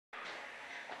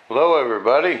Hello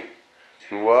everybody,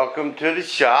 and welcome to the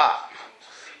shop.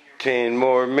 10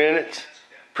 more minutes,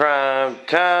 prime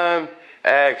time,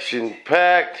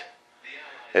 action-packed,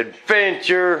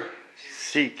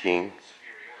 adventure-seeking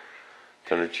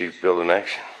thunderchief building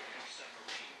action.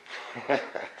 What's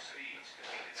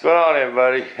going on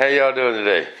everybody? How y'all doing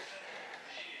today?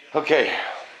 Okay,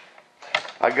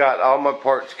 I got all my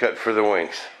parts cut for the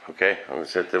wings. Okay, I'm going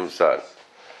to set them aside.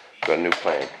 Got a new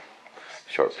plan.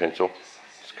 Sharp pencil.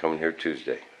 Coming here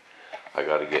Tuesday. I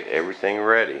got to get everything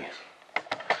ready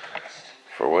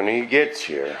for when he gets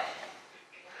here.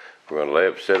 We're going to lay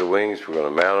up a set of wings, we're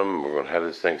going to mount them, and we're going to have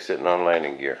this thing sitting on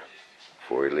landing gear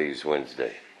before he leaves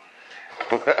Wednesday.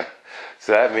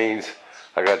 So that means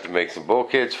I got to make some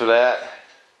bulkheads for that.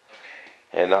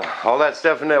 And all that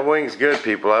stuff in that wing's good,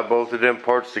 people. I bolted them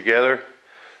parts together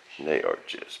and they are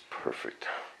just perfect.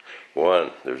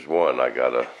 There's one I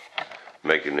got to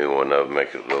make a new one of,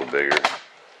 make it a little bigger.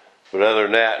 But other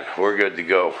than that, we're good to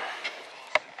go.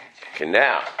 Okay,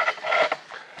 now,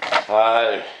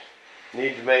 I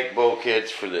need to make bulkheads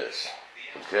for this,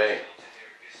 okay?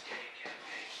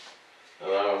 And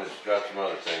I just got some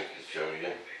other things to show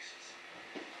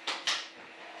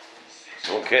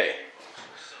you. Okay,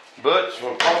 but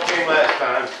when Paul came last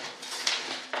time,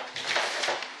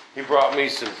 he brought me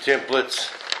some templates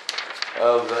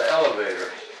of the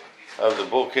elevator, of the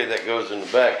bulkhead that goes in the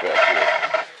back right here.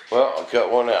 Well, I cut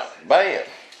one out. Bam!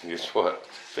 Guess what?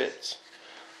 Fits.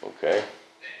 Okay.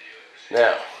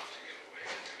 Now,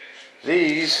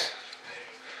 these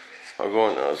are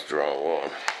going, let's draw one.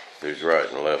 There's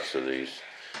right and left of these.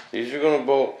 These are going to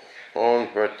bolt on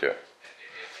right there.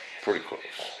 Pretty close.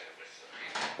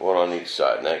 One on each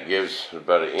side. And that gives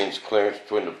about an inch clearance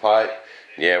between the pipe.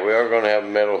 Yeah, we are going to have a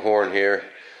metal horn here,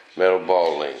 metal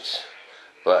ball links.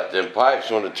 But them pipes,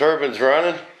 when the turbine's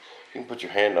running, you can put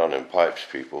your hand on them pipes,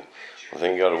 people. One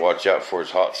thing you got to watch out for is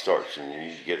hot starts, and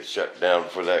you get it shut down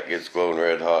before that gets glowing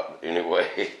red hot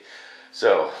anyway.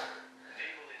 So,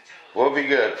 we'll be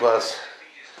good. Plus,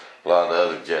 a lot of the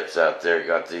other jets out there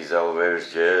got these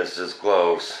elevators just as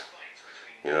close.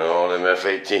 You know, all them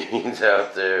F-18s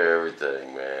out there,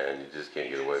 everything, man. You just can't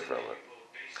get away from it.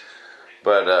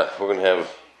 But we're going to have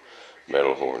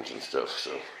metal horns and stuff,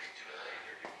 so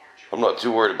I'm not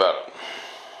too worried about it.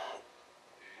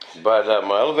 But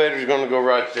my elevator is going to go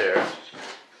right there.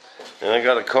 And I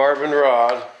got a carbon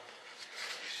rod.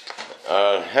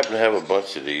 I happen to have a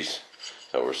bunch of these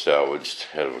that were salvaged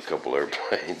out of a couple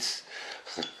airplanes.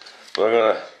 But I'm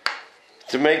going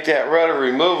to make that rudder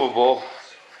removable,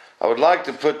 I would like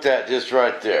to put that just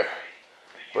right there.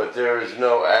 But there is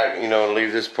no,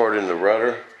 leave this part in the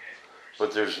rudder.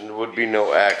 But there would be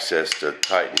no access to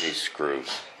tighten these screws,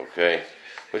 okay?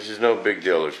 Which is no big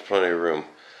deal, there's plenty of room.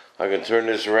 I can turn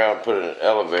this around, put it in an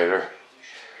elevator,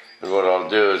 and what I'll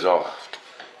do is I'll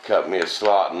cut me a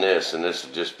slot in this, and this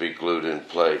will just be glued in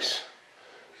place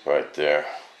right there.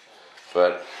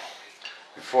 But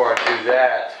before I do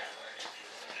that,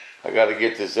 I got to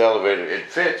get this elevator.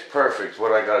 It fits perfect.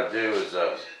 What I got to do is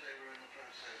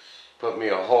put me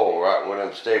a hole right where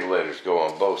them stabilators go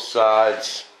on both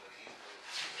sides.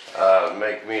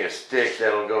 Make me a stick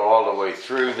that'll go all the way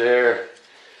through there.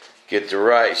 Get the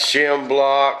right shim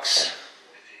blocks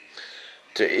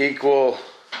to equal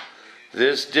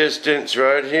this distance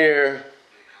right here.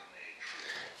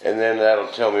 And then that'll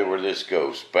tell me where this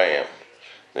goes. Bam.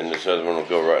 Then this other one will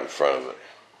go right in front of it.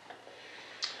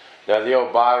 Now the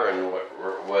old Byron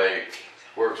way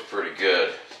works pretty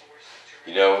good.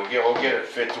 You know, we'll get it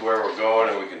fit to where we're going,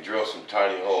 and we can drill some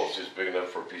tiny holes just big enough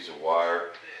for a piece of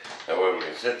wire. That way we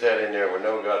can set that in there. We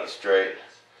know we got it straight.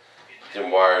 Some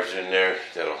wires in there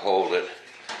that'll hold it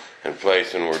in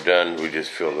place. When we're done, we just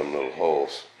fill them little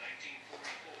holes.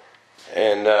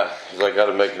 And I got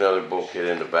to make another bulkhead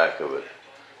in the back of it.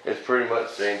 It's pretty much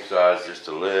the same size, just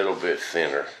a little bit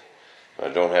thinner. I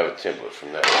don't have a template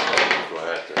from that, so I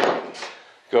have to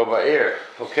go by ear.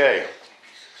 Okay,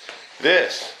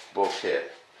 this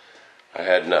bulkhead, I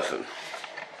had nothing.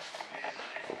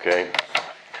 Okay,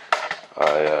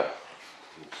 I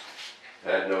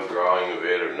had no drawing of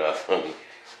it or nothing,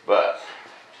 but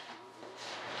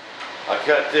I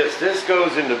cut this. This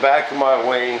goes in the back of my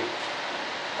wing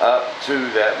up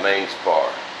to that main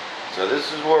spar. So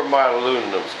this is where my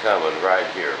aluminum's coming right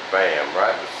here. Bam,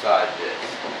 right beside this.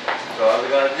 So all I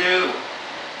gotta do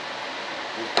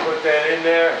is put that in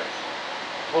there,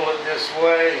 pull it this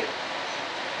way,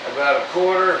 about a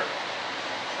quarter,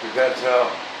 because that's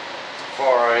how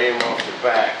far I am off the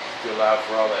back to allow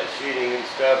for all that sheeting and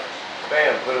stuff.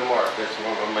 Bam, put a mark. That's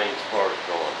where my main spar is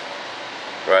going.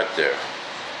 Right there.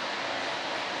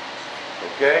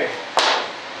 Okay?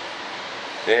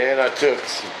 Then I took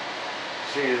some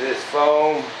sheet of this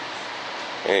foam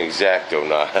and X-Acto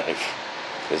knife.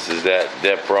 This is that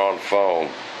Depron foam.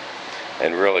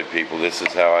 And really, people, this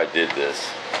is how I did this.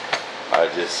 I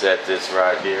just set this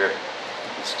right here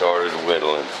and started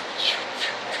whittling.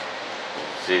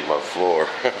 See my floor.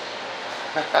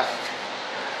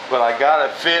 But I got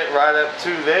it fit right up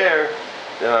to there.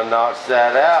 Then I notched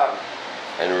that out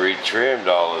and retrimmed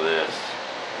all of this.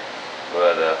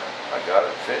 But I got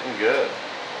it fitting good.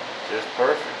 Just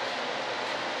perfect.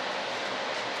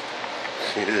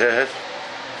 See that?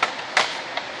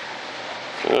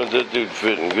 Oh, that dude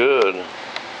fitting good.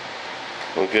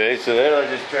 Okay, so then I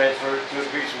just transferred it to a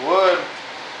piece of wood.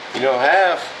 You know,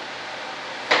 half.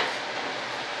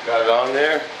 Got it on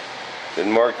there.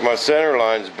 Then marked my center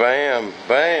lines. Bam,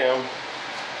 bam.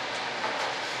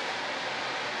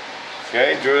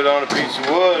 Okay, drew it on a piece of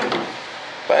wood.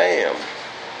 Bam.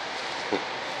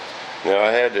 Now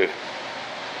I had to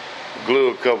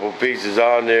glue a couple pieces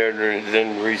on there and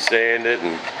then resand it,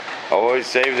 and I always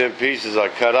save them pieces I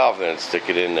cut off and stick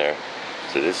it in there.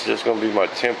 So this is just going to be my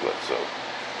template, so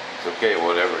it's okay,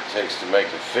 whatever it takes to make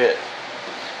it fit.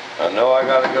 I know I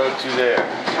got to go to there,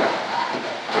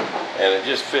 and it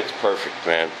just fits perfect,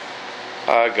 man.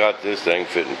 I got this thing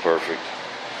fitting perfect.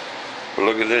 But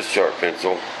look at this sharp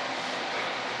pencil.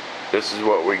 This is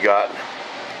what we got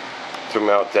to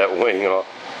mount that wing off.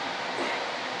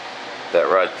 That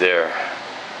right there.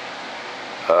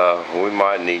 We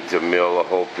might need to mill a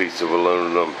whole piece of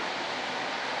aluminum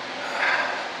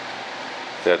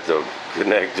that the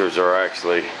connectors are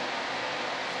actually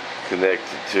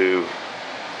connected to.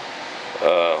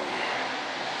 But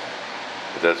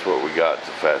that's what we got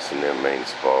to fasten them main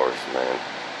spars, man.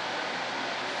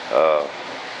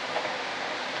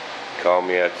 Call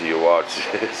me after you watch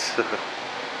this.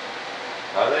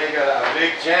 I think a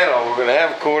big channel. We're gonna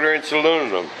have a 1/4 inch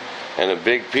aluminum and a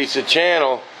big piece of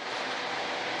channel.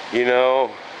 You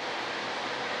know,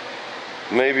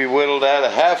 maybe whittled out a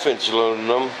 1/2 inch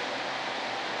aluminum.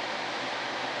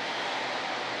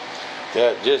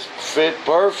 That just fit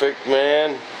perfect,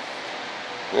 man.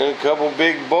 And a couple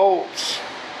big bolts.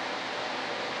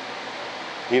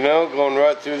 You know, going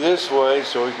right through this way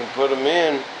so we can put them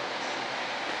in.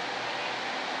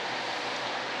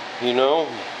 You know,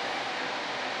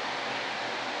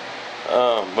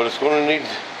 but it's going to need,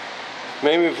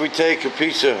 maybe if we take a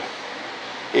piece of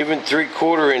even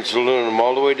 3/4 inch aluminum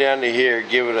all the way down to here,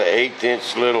 give it an 1/8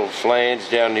 inch little flange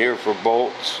down here for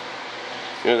bolts,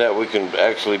 you know, that we can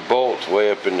actually bolt way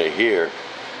up into here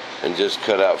and just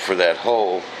cut out for that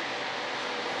hole.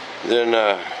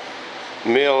 Then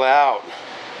mill out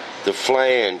the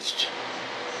flanged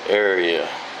area,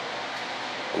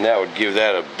 and that would give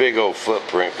that a big old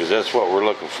footprint, because that's what we're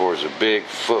looking for, is a big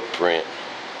footprint.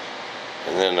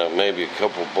 And then maybe a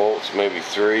couple bolts, maybe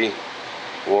 3.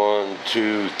 1,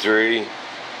 2, 3.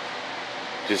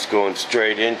 Just going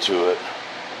straight into it.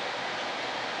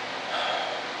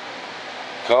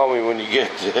 Call me when you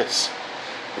get this.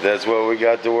 That's what we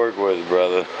got to work with,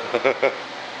 brother.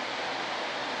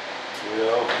 You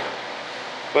know.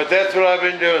 But that's what I've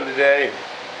been doing today.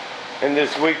 And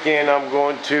this weekend I'm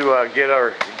going to get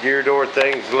our gear door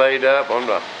things laid up.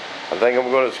 I think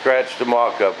I'm going to scratch the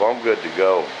mock-up. I'm good to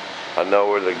go. I know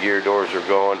where the gear doors are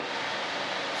going.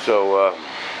 So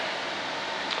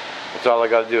that's all I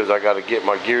got to do, is I got to get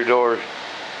my gear doors,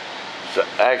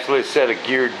 actually a set of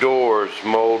gear doors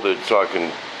molded so I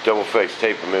can double face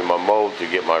tape them in my mold to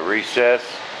get my recess,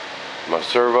 my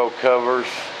servo covers,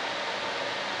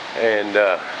 and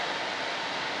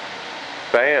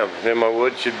bam, then my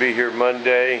wood should be here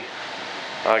Monday.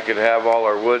 I could have all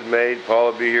our wood made.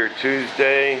 Paul will be here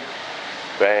Tuesday.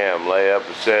 Bam, lay up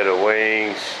a set of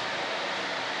wings,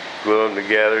 glue them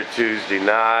together Tuesday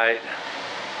night,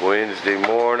 Wednesday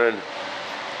morning,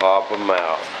 pop them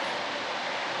out.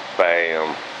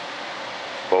 Bam.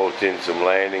 Bolt in some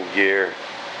landing gear.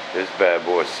 This bad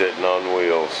boy's sitting on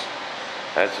wheels.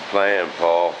 That's the plan,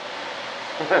 Paul.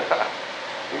 You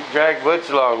can drag Butch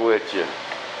along with you.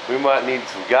 We might need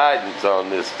some guidance on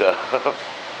this stuff.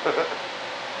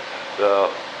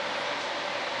 So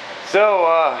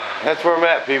that's where I'm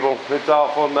at, people. It's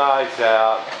awful nice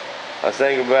out. I was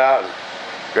thinking about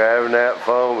grabbing that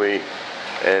foamy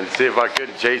and see if I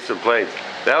couldn't chase some planes.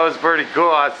 That was pretty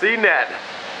cool. I seen that.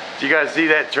 Did you guys see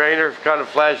that trainer kind of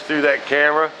flash through that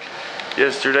camera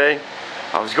yesterday?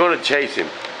 I was going to chase him,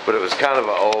 but it was kind of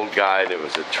an old guy and it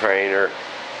was a trainer,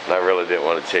 and I really didn't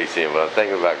want to chase him. But I'm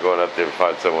thinking about going up there and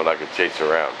find someone I could chase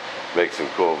around, make some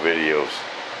cool videos.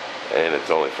 And it's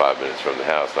only 5 minutes from the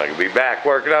house, and I can be back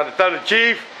working on the Thunder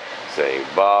Chief. Same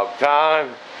Bob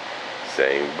time,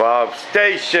 same Bob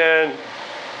station.